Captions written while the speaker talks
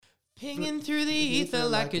Hanging through the ether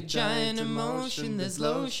like a giant emotion. There's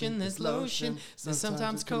lotion, there's lotion. There's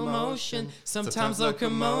sometimes commotion, sometimes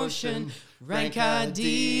locomotion. Rank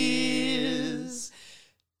ideas.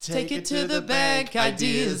 Take it to the bank,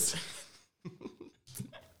 ideas.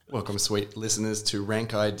 Welcome, sweet listeners, to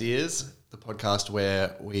Rank Ideas, the podcast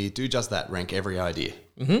where we do just that, rank every idea.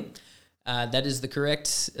 Mm-hmm. That is the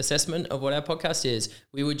correct assessment of what our podcast is.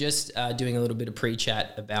 We were just doing a little bit of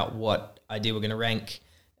pre-chat about what idea we're going to rank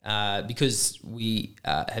because we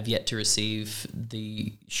have yet to receive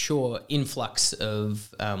the influx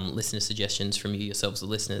of listener suggestions from you yourselves, the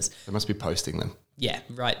listeners. They must be posting them. Yeah,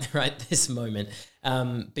 right this moment.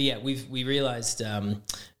 But yeah, we realised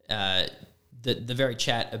the very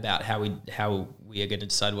chat about how we are going to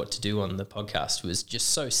decide what to do on the podcast was just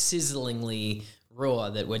so sizzlingly raw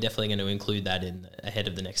that we're definitely going to include that in ahead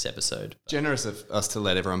of the next episode. Generous of us to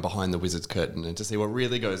let everyone behind the wizard's curtain and to see what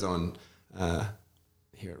really goes on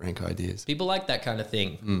here at Rank Ideas. People like that kind of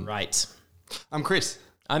thing, right? I'm Chris.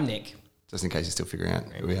 I'm Nick. Just in case you're still figuring out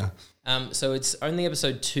who we are. So it's only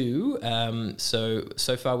episode 2.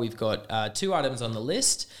 So far we've got 2 items on the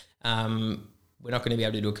list. We're not going to be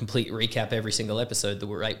able to do a complete recap every single episode the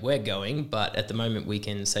rate we're going, but at the moment we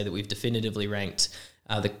can say that we've definitively ranked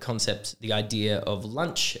the idea of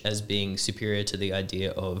lunch as being superior to the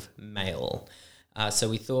idea of mail.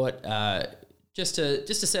 So we thought just to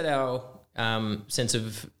set our sense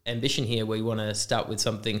of ambition here, we want to start with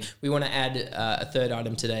something. We want to add a third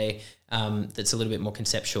item today that's a little bit more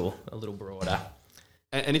conceptual, a little broader.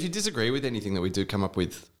 And if you disagree with anything that we do come up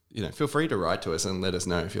with, feel free to write to us and let us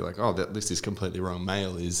know if you're like, oh, that list is completely wrong.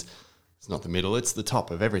 Mail it's not the middle, it's the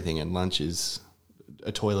top of everything, and lunch is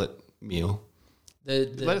a toilet meal.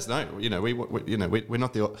 Let us know. We're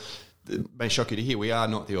not it may shock you to hear, we are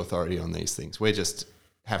not the authority on these things. We're just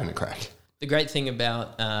having a crack. The great thing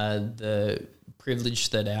about the privilege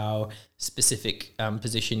that our specific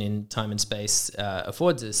position in time and space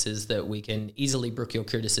affords us is that we can easily brook your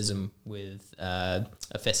criticism with a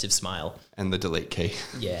festive smile. And the delete key.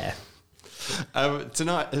 Yeah.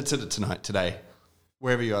 Today,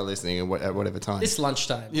 wherever you are listening at whatever time. This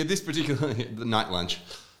lunchtime. Yeah, this particular, the night lunch.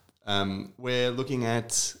 We're looking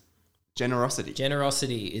at generosity.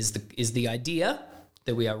 Generosity is the idea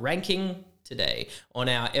that we are ranking today on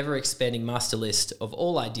our ever-expanding master list of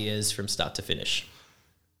all ideas from start to finish.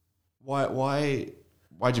 Why'd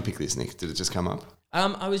you pick this, Nick? Did it just come up?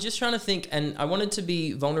 I was just trying to think, and I wanted to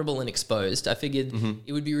be vulnerable and exposed. I figured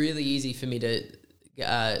it would be really easy for me to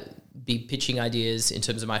be pitching ideas in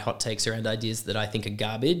terms of my hot takes around ideas that I think are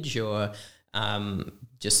garbage or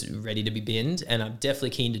just ready to be binned, and I'm definitely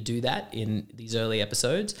keen to do that in these early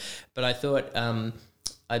episodes. But I thought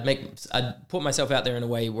I'd put myself out there in a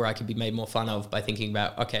way where I could be made more fun of by thinking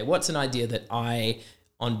about, okay, what's an idea that I,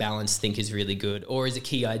 on balance, think is really good, or is a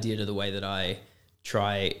key idea to the way that I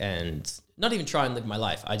try and not even try and live my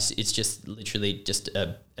life. It's just literally just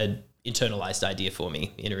a internalized idea for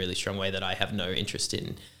me in a really strong way that I have no interest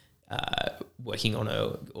in working on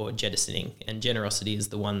or jettisoning. And generosity is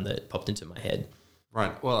the one that popped into my head.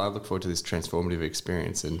 Right. Well, I look forward to this transformative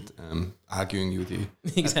experience and arguing with you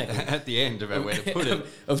exactly at the end about where to put it.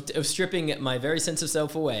 of stripping my very sense of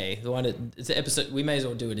self away. It's an episode. We may as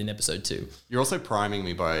well do it in episode 2. You're also priming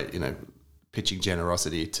me by pitching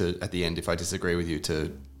generosity to at the end if I disagree with you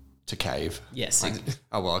to cave. Yes.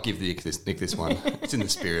 I'll give Nick this one. It's in the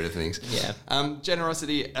spirit of things. Yeah.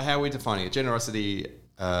 Generosity. How are we defining it? Generosity,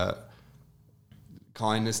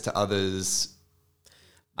 kindness to others.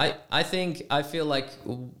 I feel like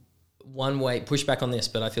one way, push back on this,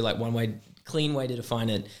 but I feel like clean way to define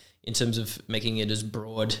it in terms of making it as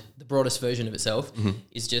broad, the broadest version of itself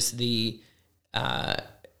is just the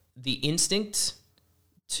instinct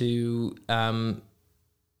to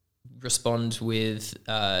respond with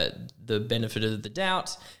the benefit of the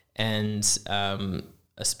doubt and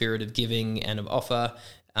a spirit of giving and of offer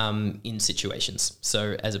in situations.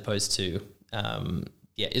 So as opposed to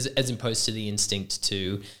as opposed to the instinct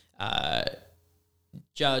to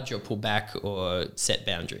judge or pull back or set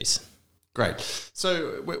boundaries. Great.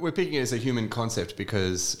 So we're picking it as a human concept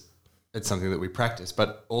because it's something that we practice,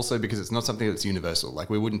 but also because it's not something that's universal.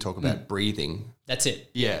 Like we wouldn't talk about breathing. That's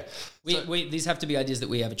it. Yeah. These have to be ideas that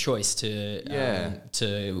we have a choice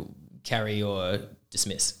to carry or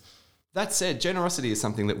dismiss. That said, generosity is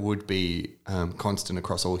something that would be constant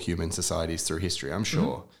across all human societies through history, I'm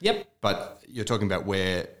sure. Mm-hmm. Yep. But you're talking about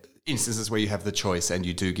instances where you have the choice and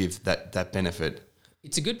you do give that benefit.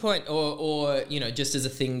 It's a good point, or just as a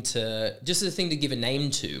thing to give a name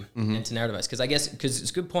to and to narrativize. Because it's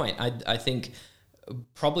a good point. I think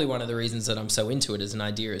probably one of the reasons that I'm so into it as an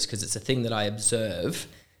idea is because it's a thing that I observe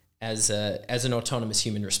as an autonomous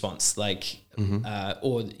human response, like,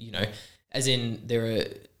 or as in there are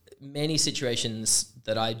many situations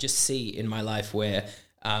that I just see in my life where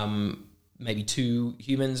maybe two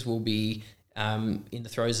humans will be in the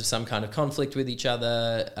throes of some kind of conflict with each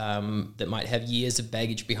other that might have years of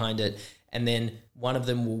baggage behind it, and then one of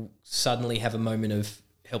them will suddenly have a moment of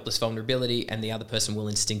helpless vulnerability, and the other person will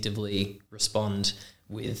instinctively respond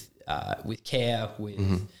with care, with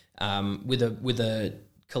a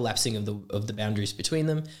collapsing of the boundaries between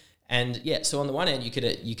them. And yeah, so on the one hand,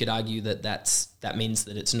 you could argue that means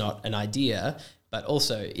that it's not an idea, but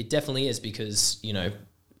also it definitely is, because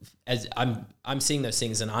as I'm seeing those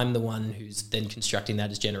things, and I'm the one who's then constructing that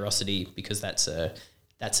as generosity, because that's a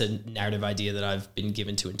narrative idea that I've been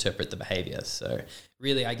given to interpret the behavior. So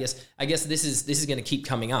really, I guess this is going to keep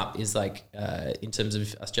coming up, is like in terms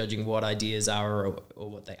of us judging what ideas are or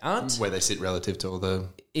what they aren't, where they sit relative to all the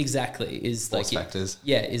factors. Is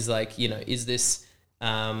like, is this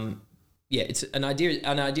it's an idea.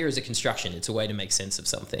 An idea is a construction. It's a way to make sense of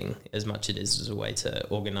something as much as a way to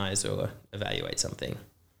organize or evaluate something.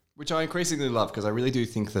 Which I increasingly love, because I really do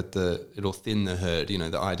think that it'll thin the herd.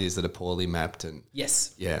 The ideas that are poorly mapped, and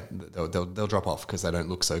yes, they'll drop off because they don't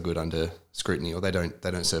look so good under scrutiny, or they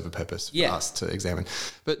don't serve a purpose for us to examine.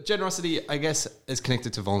 But generosity, I guess, is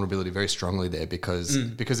connected to vulnerability very strongly there, because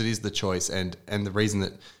it is the choice, and the reason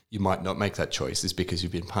that you might not make that choice is because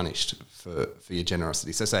you've been punished for your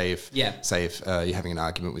generosity. So say if you're having an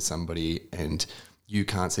argument with somebody and you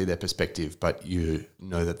can't see their perspective, but you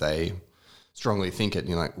know that they strongly think it, and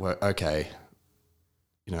you're like, well, okay,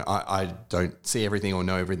 I don't see everything or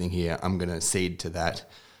know everything here, I'm going to cede to that.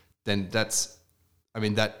 Then that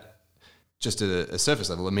just at a surface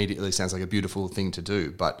level immediately sounds like a beautiful thing to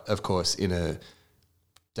do. But of course, in a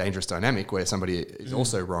dangerous dynamic where somebody is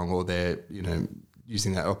also wrong, or they're,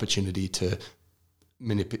 using that opportunity to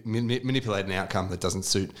manipulate an outcome that doesn't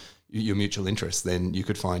suit your mutual interests, then you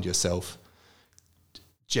could find yourself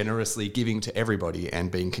generously giving to everybody and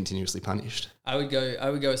being continuously punished. I would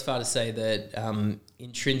go as far to say that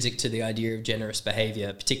intrinsic to the idea of generous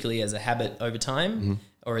behavior, particularly as a habit over time,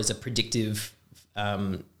 or as a predictive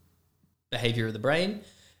behavior of the brain,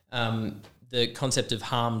 the concept of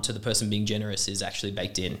harm to the person being generous is actually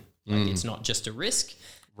baked in. Like, it's not just a risk,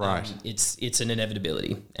 right? It's an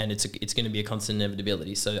inevitability, and it's going to be a constant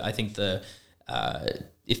inevitability. So I think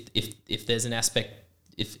if there's an aspect.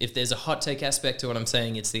 If there's a hot take aspect to what I'm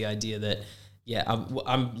saying, it's the idea that,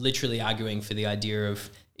 I'm literally arguing for the idea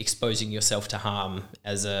of exposing yourself to harm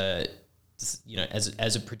as a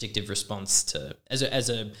predictive response to, as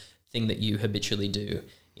a thing that you habitually do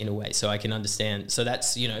in a way. So I can understand. So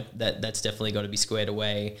that's, that's definitely got to be squared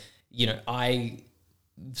away. With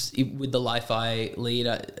the life I lead,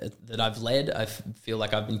 that I've led, I feel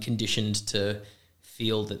like I've been conditioned to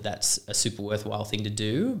feel that that's a super worthwhile thing to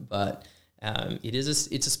do, but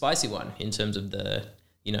it's a spicy one in terms of the,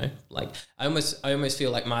 I almost feel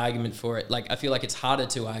like my argument for it, like I feel like it's harder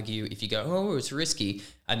to argue if you go, oh, it's risky,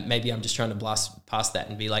 and maybe I'm just trying to blast past that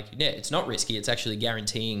and be like, yeah, it's not risky, it's actually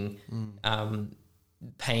guaranteeing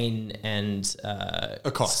pain and a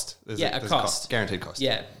cost. There's a cost, guaranteed cost.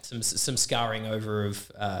 Yeah, some scarring over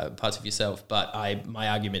of parts of yourself. But my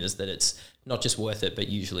argument is that it's not just worth it, but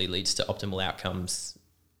usually leads to optimal outcomes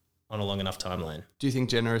on a long enough timeline. Do you think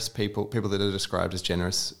generous people that are described as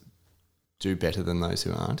generous, do better than those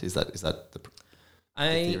who aren't? Is that the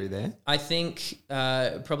theory there? I think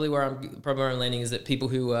probably where I'm landing is that people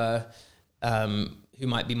who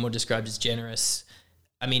might be more described as generous,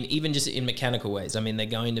 I mean, even just in mechanical ways, I mean, they're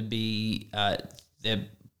going to be they're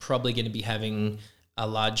probably going to be having a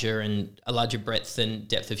larger breadth and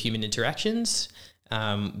depth of human interactions.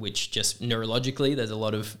 Which just neurologically, there's a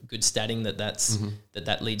lot of good statting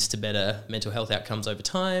that leads to better mental health outcomes over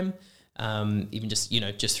time, even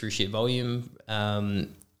just through sheer volume,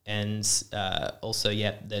 and also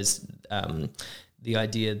there's the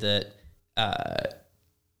idea that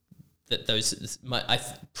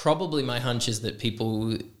probably my hunch is that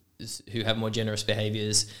people who have more generous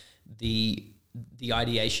behaviors, the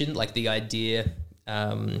ideation, like the idea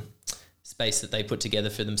space that they put together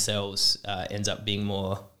for themselves ends up being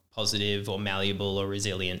more positive or malleable or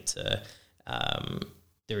resilient to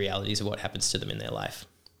the realities of what happens to them in their life.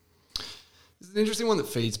 It's an interesting one that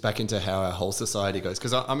feeds back into how our whole society goes,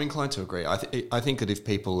 because I'm inclined to agree. I think that if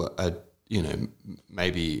people are,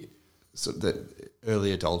 maybe sort of the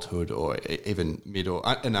early adulthood or even mid or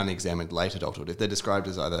an unexamined late adulthood, if they're described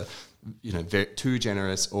as either, too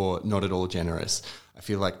generous or not at all generous, I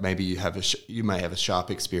feel like maybe you may have a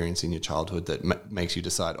sharp experience in your childhood that makes you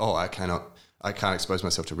decide, I can't expose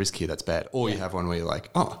myself to risk here, that's bad. Or you have one where you're like,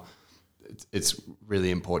 it's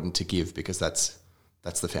really important to give because that's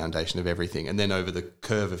the foundation of everything. And then over the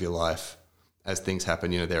curve of your life, as things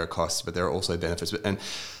happen, there are costs, but there are also benefits. And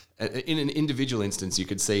in an individual instance, you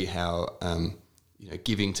could see how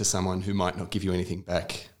giving to someone who might not give you anything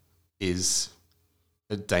back is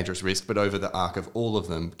a dangerous risk. But over the arc of all of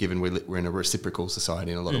them, given we're in a reciprocal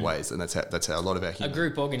society in a lot of ways, and that's how a lot of our a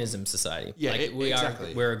group organism society. Yeah,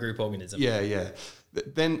 exactly. We're a group organism. Yeah.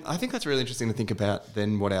 Then I think that's really interesting to think about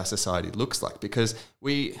then what our society looks like, because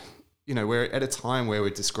we're at a time where we're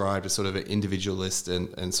described as sort of an individualist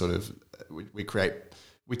and sort of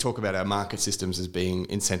we talk about our market systems as being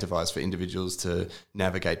incentivized for individuals to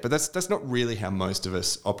navigate, but that's not really how most of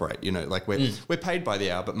us operate. We're paid by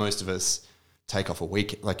the hour, but most of us take off a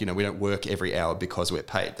week. We don't work every hour because we're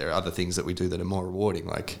paid. There are other things that we do that are more rewarding,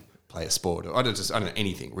 like play a sport or I don't know,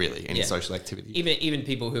 anything really, any social activity. Even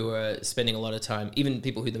people who are spending a lot of time, even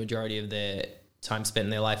people who the majority of their time spent in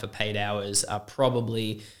their life are paid hours, are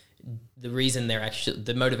probably the reason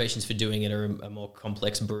the motivations for doing it are a more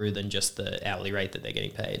complex brew than just the hourly rate that they're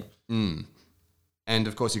getting paid. And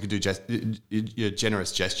of course you could do your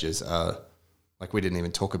generous gestures are like, we didn't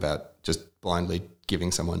even talk about just blindly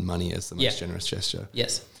giving someone money as the most generous gesture.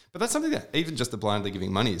 Yes. But that's something that even just the blindly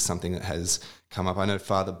giving money is something that has come up. I know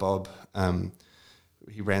Father Bob,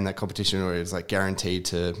 he ran that competition where it was like guaranteed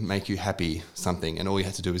to make you happy something, and all you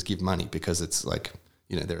had to do was give money, because it's like,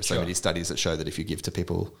 there are so many studies that show that if you give to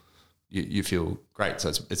people, you feel great.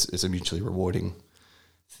 So it's a mutually rewarding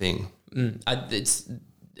thing. It's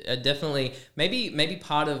definitely maybe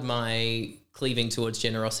part of my cleaving towards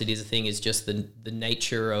generosity as a thing is just the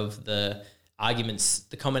nature of the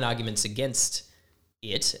common arguments against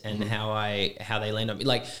it, and how they land on me.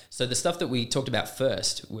 Like, so the stuff that we talked about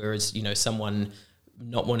first, whereas someone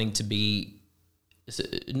not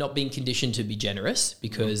being conditioned to be generous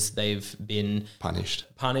because they've been punished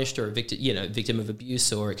or a victim of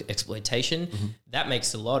abuse or exploitation. That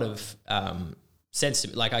makes a lot of sense to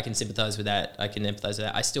me. Like, I can sympathize with that. I can empathize with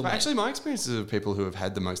that. Actually, my experiences of people who have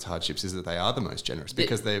had the most hardships is that they are the most generous,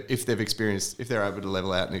 because if they're able to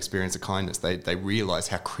level out and experience a kindness, they realize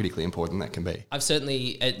how critically important that can be. I've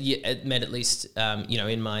certainly met at least,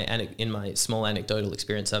 in my small anecdotal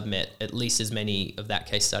experience, I've met at least as many of that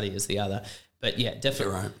case study as the other. But yeah,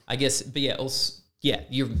 definitely. Right. I guess, but yeah, also, yeah,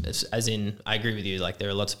 I agree with you. Like, there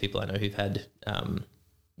are lots of people I know who've had,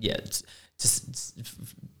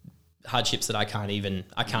 hardships that I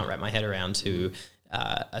can't wrap my head around, who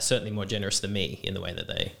are certainly more generous than me in the way that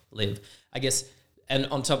they live, I guess. And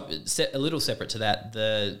on top, a little separate to that,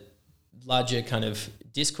 the larger kind of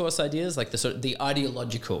discourse ideas, like the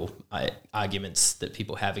ideological arguments that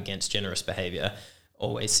people have against generous behavior,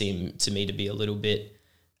 always seem to me to be a little bit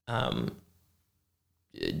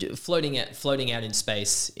floating out in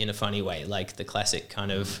space in a funny way, like the classic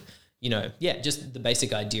kind of, just the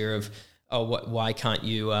basic idea of, why can't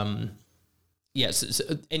you,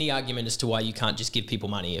 so any argument as to why you can't just give people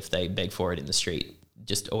money if they beg for it in the street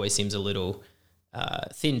just always seems a little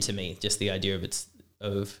thin to me. Just the idea of it's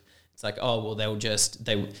like,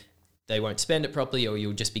 they won't spend it properly, or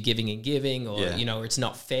you'll just be giving and giving, or, or it's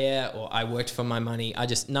not fair, or I worked for my money.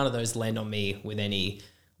 none of those land on me with any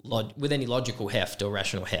logical heft or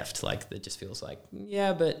rational heft. Like, that just feels like,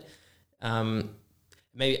 but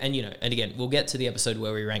maybe, and again, we'll get to the episode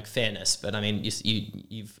where we rank fairness, but I mean,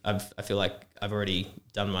 I feel like I've already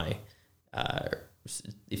done my,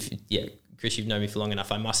 Chris, you've known me for long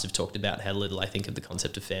enough. I must have talked about how little I think of the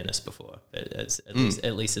concept of fairness before, but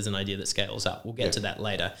at least as an idea that scales up. We'll get to that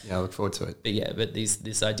later. Yeah, I look forward to it. But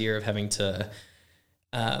this idea of having to,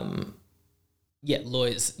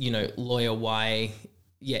 lawyers, lawyer why,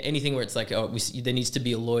 anything where it's like, there needs to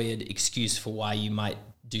be a lawyered excuse for why you might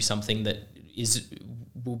do something that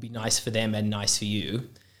will be nice for them and nice for you,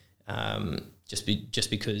 just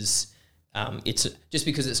because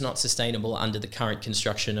it's not sustainable under the current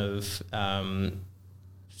construction of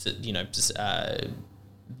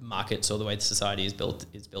markets, or the way the society is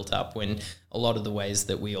built up, when a lot of the ways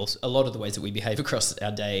that we behave across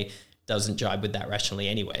our day doesn't jibe with that rationally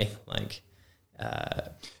anyway. Like,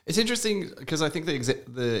 it's interesting because I think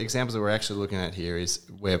the examples that we're actually looking at here is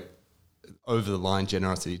where over the line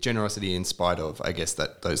generosity in spite of, I guess,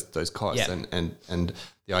 that those costs, and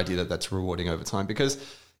the idea that that's rewarding over time, because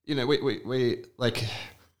we like,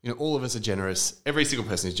 all of us are generous. Every single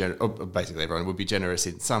person is generous, or basically everyone would be generous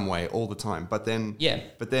in some way all the time. But then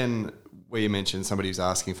where you mentioned somebody who's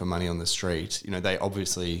asking for money on the street, they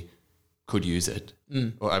obviously could use it,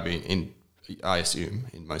 or I mean, I assume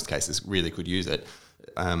in most cases really could use it.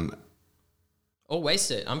 Or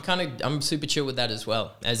waste it. I'm super chill with that as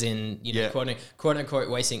well. As in, quote unquote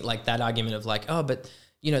wasting, like that argument of like, but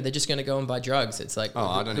they're just going to go and buy drugs. It's like, Oh,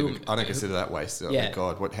 I don't consider that waste. Oh, Yeah.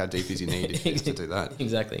 God, how deep is your need if you used to do that?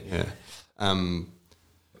 Exactly. Yeah.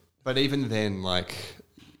 But even then, like,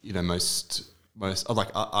 most,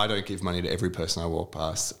 I don't give money to every person I walk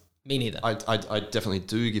past. Me neither. I definitely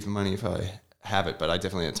do give money if I have it, but I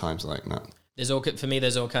definitely at times like, no. For me,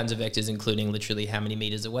 there's all kinds of vectors, including literally how many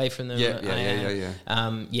meters away from them. Yeah.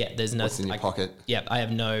 There's no. What's in your pocket? Yeah, I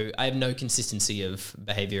have no consistency of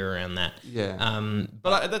behavior around that. Yeah.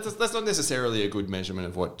 But that's not necessarily a good measurement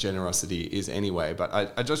of what generosity is anyway. But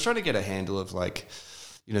I just trying to get a handle of like,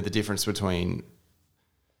 the difference between.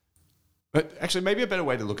 But actually, maybe a better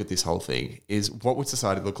way to look at this whole thing is what would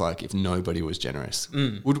society look like if nobody was generous?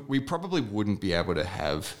 We probably wouldn't be able to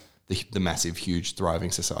have the massive, huge,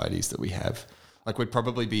 thriving societies that we have. Like, we'd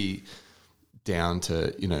probably be down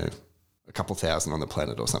to, a couple thousand on the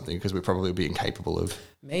planet or something, because we'd probably be incapable of...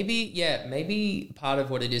 Maybe part of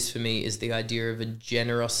what it is for me is the idea of a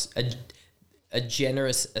generous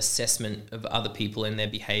assessment of other people and their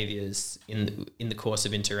behaviors in the course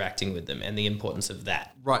of interacting with them, and the importance of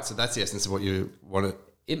that. Right, so that's the essence of what you want to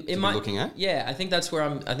be looking at? Yeah, I think that's what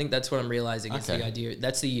I'm realizing. Is the idea.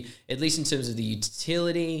 That's at least in terms of the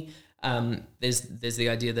utility. There's the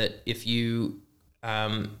idea that if you're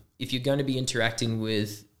going to be interacting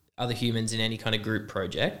with other humans in any kind of group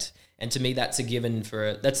project, and to me that's a given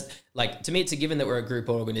it's a given that we're a group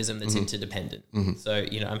organism that's interdependent. So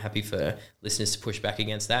I'm happy for listeners to push back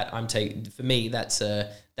against that. For me that's a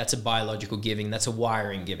biological giving, that's a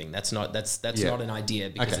wiring giving. That's not an idea,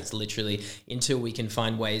 because it's literally until we can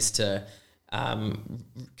find ways to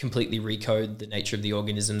completely recode the nature of the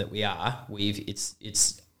organism that we are.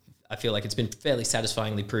 I feel like it's been fairly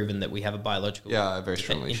satisfyingly proven that we have a biological I very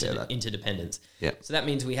strongly share that. interdependence. Yeah. So that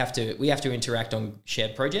means we have to interact on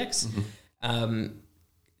shared projects.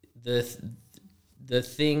 The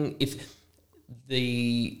thing, if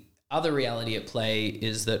the other reality at play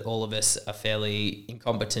is that all of us are fairly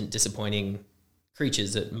incompetent, disappointing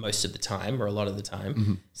creatures at most of the time, or a lot of the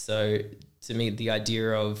time. So to me, the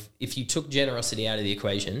idea of, if you took generosity out of the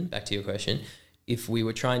equation, back to your question, if we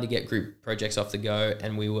were trying to get group projects off the go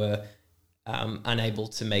and we were unable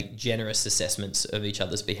to make generous assessments of each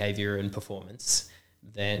other's behavior and performance,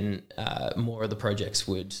 then more of the projects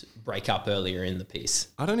would break up earlier in the piece.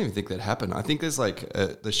 I don't even think that happened. I think there's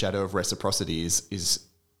the shadow of reciprocity is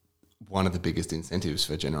one of the biggest incentives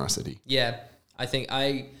for generosity. Yeah, I think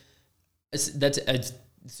it's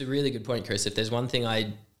a really good point, Chris. If there's one thing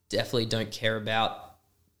I definitely don't care about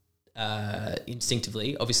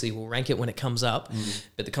instinctively, obviously we'll rank it when it comes up,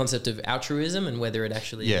 but the concept of altruism and whether it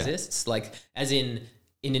actually exists, like as in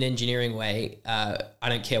an engineering way, I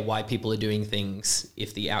don't care why people are doing things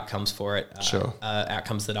if the outcomes for it are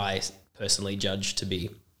outcomes that I personally judge to be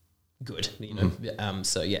good,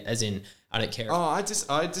 so yeah, as in I don't care. I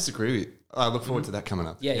disagree with you. I look forward to that coming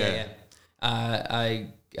up. Yeah.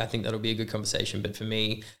 I think that'll be a good conversation, but for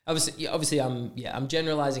me, obviously I'm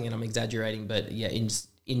generalizing and I'm exaggerating, but yeah,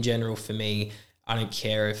 in general, for me, I don't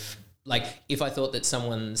care if I thought that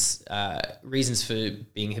someone's reasons for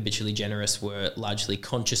being habitually generous were largely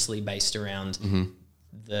consciously based around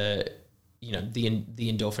the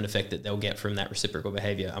endorphin effect that they'll get from that reciprocal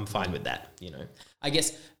behavior. I'm fine with that. I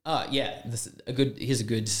guess. Here's a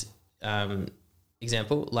good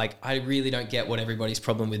example. Like, I really don't get what everybody's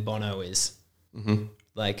problem with Bono is.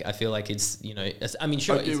 Like, I feel like it's, I mean,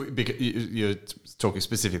 sure. You're talking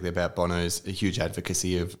specifically about Bono's huge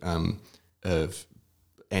advocacy of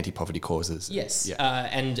anti-poverty causes. Yes. Yeah.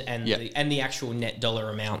 And the actual net dollar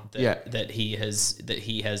amount that he has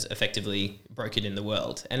effectively brokered in the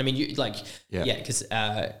world. And I mean, because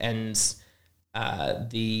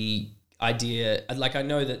the idea, like, I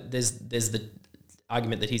know that there's the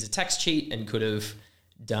argument that he's a tax cheat and could have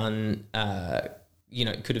done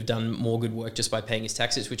more good work just by paying his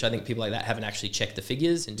taxes, which I think people like that haven't actually checked the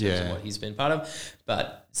figures in terms of what he's been part of.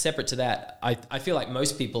 But separate to that, I feel like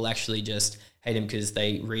most people actually just hate him because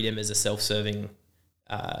they read him as a self-serving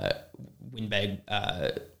windbag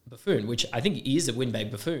buffoon, which I think he is a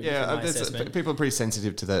windbag buffoon. Yeah, people are pretty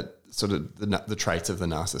sensitive to that sort of the traits of the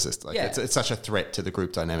narcissist. Like, it's such a threat to the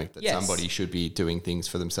group dynamic that somebody should be doing things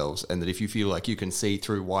for themselves, and that if you feel like you can see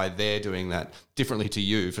through why they're doing that differently to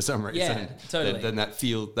you for some reason, then that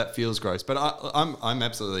feels gross. But I'm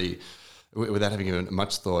absolutely, without having given it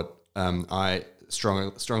much thought, I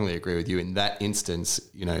strongly agree with you in that instance.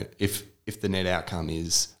 If the net outcome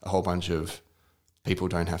is a whole bunch of people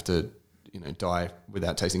don't have to die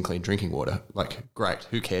without tasting clean drinking water, like, great,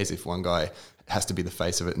 who cares if one guy has to be the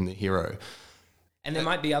face of it and the hero. And there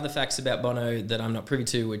might be other facts about Bono that I'm not privy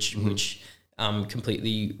to, which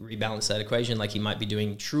completely rebalance that equation. Like he might be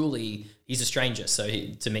doing he's a stranger,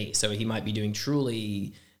 to me, so he might be doing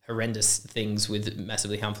truly horrendous things with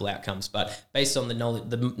massively harmful outcomes. But based on the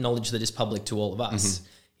knowledge that is public to all of us,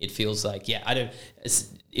 it feels like,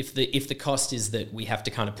 if the cost is that we have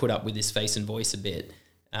to kind of put up with his face and voice a bit,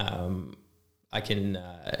 I can,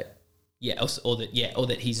 or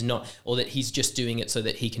that he's not, or that he's just doing it so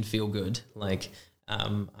that he can feel good. Like, I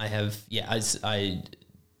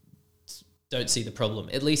don't see the problem,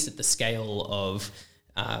 at least at the scale of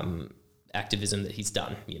activism that he's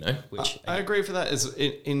done, which I agree for that, as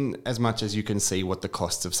in as much as you can see what the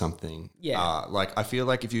costs of something are. Like, I feel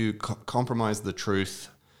like if you compromise the truth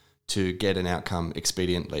to get an outcome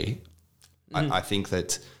expediently, I think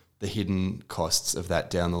that the hidden costs of that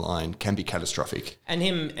down the line can be catastrophic. And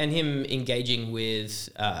him engaging with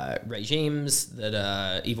regimes that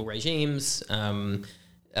are evil regimes, by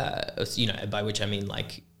which I mean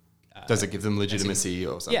like. Does it give them legitimacy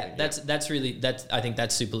or something? Yeah, I think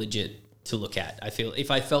that's super legit to look at. I feel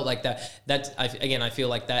if I felt like I feel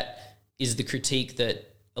like that is the critique that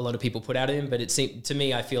a lot of people put out of him, but to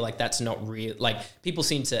me, I feel like that's not real. Like people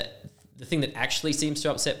the thing that actually seems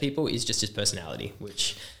to upset people is just his personality,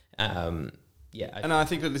 which, and I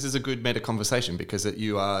think that this is a good meta conversation because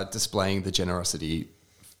you are displaying the generosity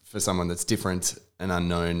for someone that's different and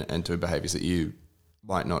unknown and doing behaviors that you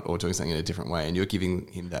might not, or doing something in a different way, and you're giving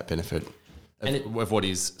him that benefit of what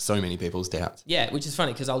is so many people's doubts. Yeah, which is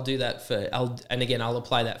funny because I'll do that I'll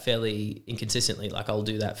apply that fairly inconsistently. Like I'll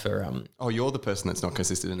do that for. You're the person that's not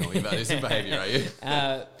consistent in knowing about his behavior, are you?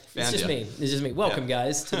 It's just me. Welcome,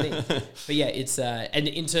 guys, to me. But yeah, it's and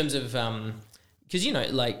in terms of because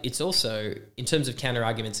it's also in terms of counter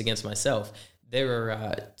arguments against myself. There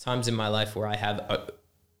are times in my life where I have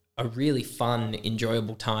a really fun,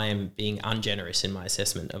 enjoyable time being ungenerous in my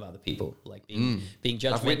assessment of other people, like being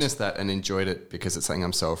judgmental. I've witnessed that and enjoyed it because it's something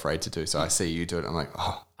I'm so afraid to do. So I see you do it. I'm like,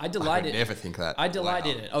 I would never think that. I delight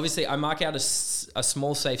in it. Obviously, I mark out a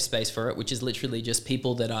small safe space for it, which is literally just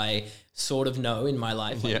people that I sort of know in my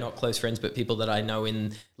life, like not close friends, but people that I know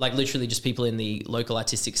in, like literally just people in the local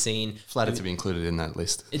artistic scene. Flattered to be included in that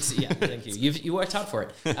list. Thank you. You worked hard for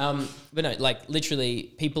it. But no, like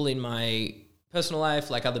literally people in my personal life,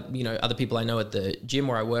 like other people I know at the gym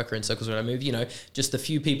where I work or in circles where I move, just the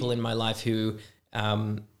few people in my life who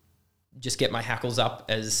just get my hackles up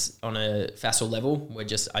as on a facile level, where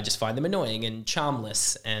I just find them annoying and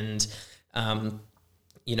charmless, and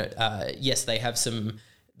yes,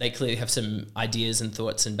 they clearly have some ideas and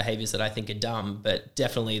thoughts and behaviors that I think are dumb, but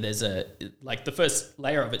definitely there's the first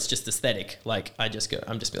layer of it's just aesthetic. Like I'm just be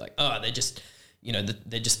like, they're just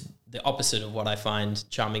they're just the opposite of what I find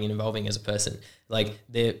charming and involving as a person. Like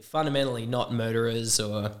they're fundamentally not murderers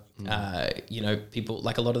or, people,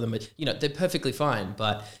 like a lot of them are, they're perfectly fine,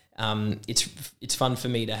 but it's fun for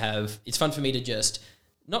me to just,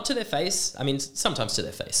 not to their face, I mean, sometimes to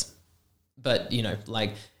their face, but,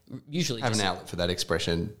 usually have an outlet for that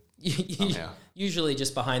expression. Usually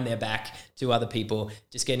just behind their back to other people,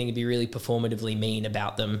 just getting to be really performatively mean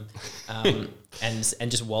about them, and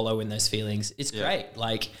just wallow in those feelings. It's great.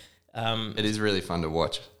 Like, it is really fun to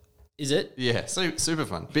watch. Is it? Yeah, so super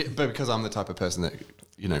fun. But because I'm the type of person that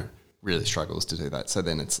really struggles to do that, so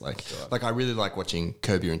then it's like, I really like watching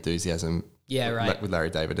Curb Your Enthusiasm. Yeah, right. With Larry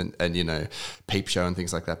David and Peep Show and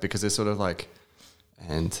things like that, because they're sort of like,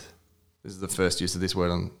 and this is the first use of this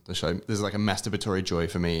word on the show. There's like a masturbatory joy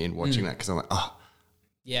for me in watching that, because I'm like,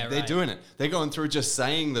 they're doing it. They're going through just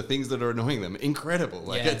saying the things that are annoying them. Incredible.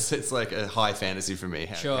 Like it's like a high fantasy for me.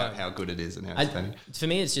 How good it is and how it's funny. For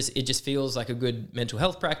me, it just feels like a good mental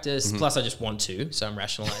health practice. Mm-hmm. Plus, I just want to, so I'm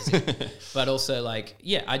rationalizing. But also,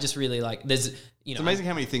 I just really like. It's amazing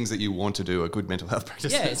how many things that you want to do are good mental health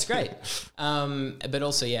practices. Yeah, it's great. But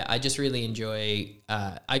also, I just really enjoy.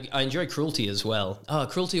 I enjoy Cruelty as well.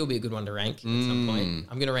 Cruelty will be a good one to rank at some point.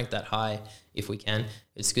 I'm going to rank that high if we can.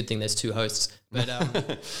 It's a good thing there's two hosts. But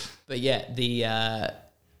but yeah,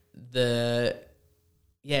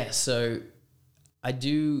 So I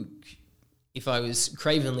do. If I was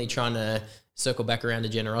cravenly trying to circle back around to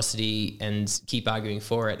generosity and keep arguing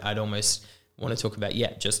for it, I'd almost want to talk about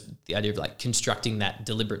just the idea of like constructing that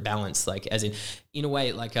deliberate balance, like as in a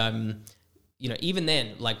way, like even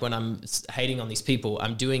then, like when I'm hating on these people,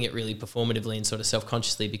 I'm doing it really performatively and sort of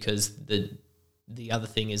self-consciously, because the other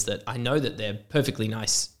thing is that I know that they're perfectly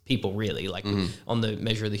nice people, really, like on the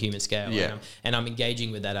measure of the human scale. And I'm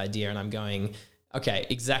engaging with that idea, and I'm going, okay,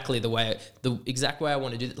 the exact way I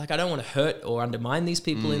want to do it. Like, I don't want to hurt or undermine these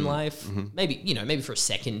people in life. Mm-hmm. Maybe for a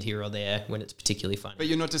second here or there when it's particularly funny. But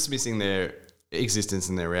you're not dismissing their existence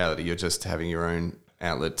and their reality. You're just having your own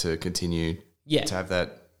outlet to continue to have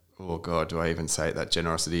that oh God, do I even say it? That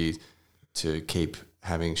generosity to keep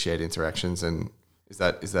having shared interactions, and is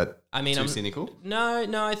that I mean, too cynical?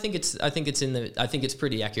 No, I think it's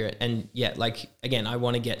pretty accurate. And yeah, like again,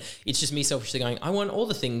 it's just me selfishly going, I want all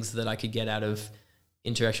the things that I could get out of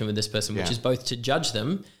interaction with this person, which is both to judge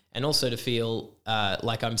them and also to feel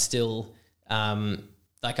like I'm still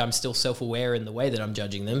self-aware in the way that I'm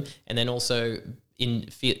judging them, and then also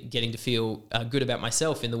getting to feel good about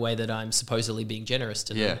myself in the way that I'm supposedly being generous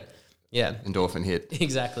to them. Yeah. Endorphin hit.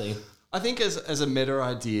 Exactly. I think as a meta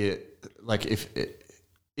idea, like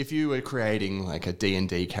if you were creating like a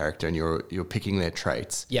D&D character and you're picking their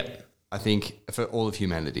traits. Yep. I think for all of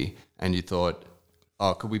humanity, and you thought,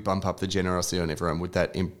 oh, could we bump up the generosity on everyone? Would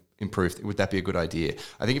that improve? Would that be a good idea?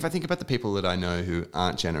 I think if I think about the people that I know who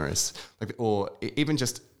aren't generous, like, or even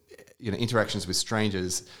just, interactions with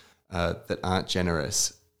strangers that aren't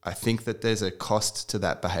generous, I think that there's a cost to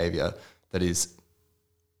that behavior that is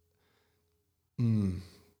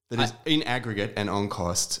in aggregate and on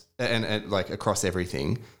cost and like across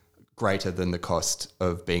everything greater than the cost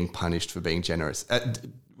of being punished for being generous.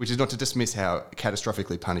 Which is not to dismiss how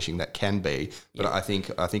catastrophically punishing that can be, but I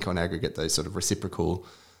think on aggregate those sort of reciprocal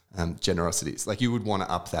generosities, like you would want to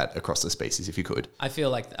up that across the species if you could. I feel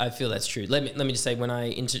that's true. Let me just say when I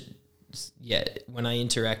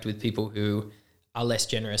interact with people who are less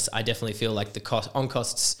generous, I definitely feel like the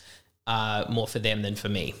costs are more for them than for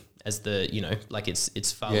me. As like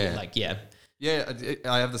it's far Yeah,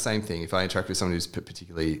 I have the same thing. If I interact with someone who's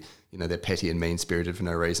particularly, they're petty and mean-spirited for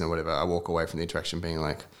no reason or whatever, I walk away from the interaction being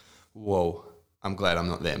like, whoa, I'm glad I'm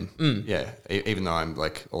not them. Yeah, even though I'm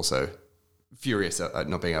like also furious at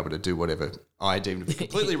not being able to do whatever I deem to be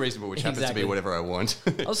completely reasonable, which happens to be whatever I want.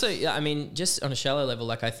 Also, yeah, I mean, just on a shallow level,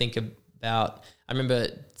 like I think about, I remember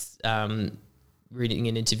reading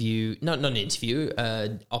an interview, not an interview,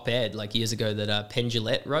 op-ed like years ago that Penn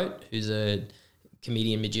Jillette wrote, who's a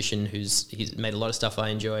comedian magician he's made a lot of stuff I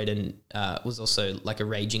enjoyed, and was also like a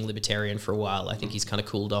raging libertarian for a while. I think he's kind of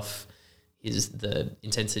cooled off the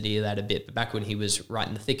intensity of that a bit, but back when he was right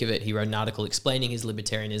in the thick of it, he wrote an article explaining his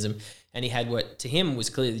libertarianism, and he had what to him was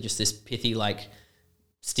clearly just this pithy like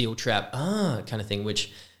steel trap kind of thing,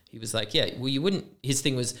 which he was like, yeah, well, you wouldn't, his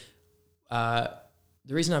thing was the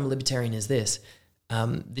reason I'm a libertarian is this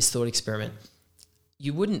thought experiment.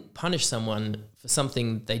 You wouldn't punish someone for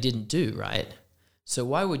something they didn't do, right? So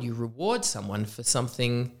why would you reward someone for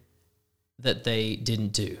something that they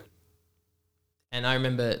didn't do? And I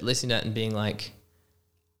remember listening to that and being like,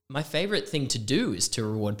 my favorite thing to do is to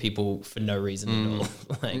reward people for no reason at all.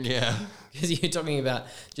 Like, yeah. Because you're talking about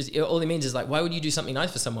just, all it means is like, why would you do something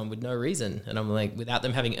nice for someone with no reason? And I'm like, without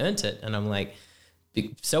them having earned it. And I'm like,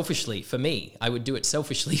 selfishly for me, I would do it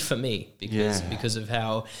selfishly for me because of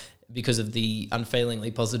the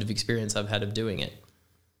unfailingly positive experience I've had of doing it.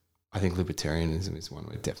 I think libertarianism is one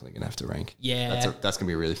we're definitely going to have to rank. Yeah. That's going to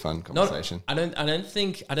be a really fun conversation. I don't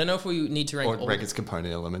know if we need to rank or rank its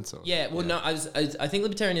component elements. I think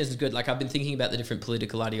libertarianism is good. Like I've been thinking about the different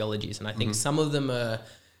political ideologies, and I think some of them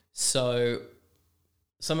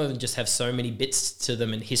just have so many bits to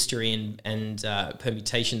them in history and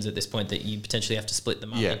permutations at this point that you potentially have to split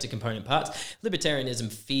them up into component parts. Libertarianism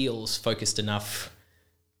feels focused enough.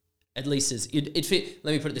 At least let me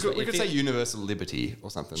put it this way. We could say universal liberty or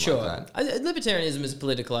something like that. Libertarianism as a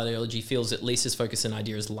political ideology feels at least as focused an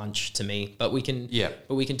idea as lunch to me, but we can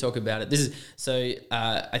talk about it.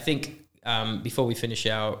 I think before we finish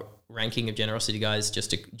our ranking of generosity, guys,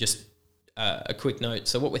 just a quick note.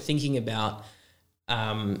 So what we're thinking about,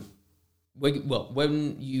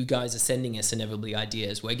 when you guys are sending us inevitably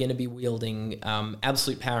ideas, we're going to be wielding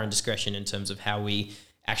absolute power and discretion in terms of how we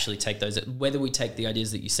actually take those, whether we take the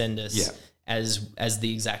ideas that you send us as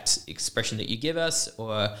the exact expression that you give us,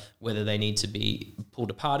 or whether they need to be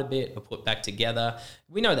pulled apart a bit or put back together.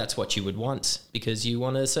 We know that's what you would want because you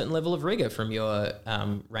want a certain level of rigor from your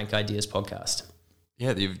Rank Ideas podcast.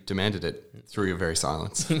 Yeah, you've demanded it through your very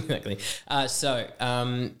silence. Exactly. So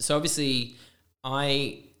obviously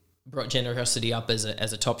I brought generosity up as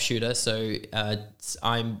a top shooter. So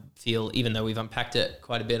I feel, even though we've unpacked it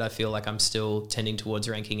quite a bit, I feel like I'm still tending towards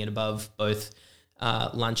ranking it above both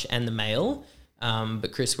lunch and the mail.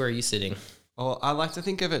 But Chris, where are you sitting? Oh, I like to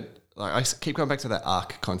think of it, like I keep going back to that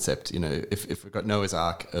arc concept. If we've got Noah's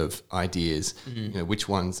Ark of ideas, which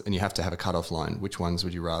ones, and you have to have a cutoff line, which ones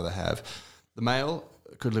would you rather have? The mail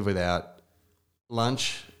could live without.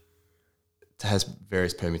 Lunch has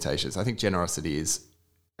various permutations. I think generosity is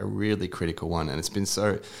a really critical one, and it's been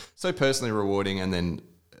so personally rewarding, and then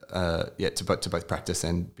to both practice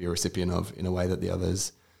and be a recipient of in a way that the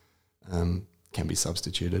others can be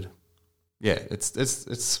substituted. Yeah,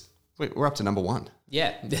 it's We're up to number 1.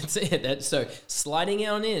 Yeah, that's it. So sliding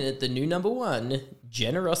on in at the new number 1,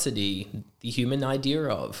 generosity, the human idea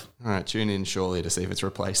of. All right, tune in surely to see if it's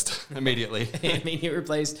replaced immediately. I mean, it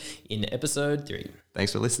replaced in episode 3.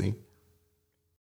 Thanks for listening.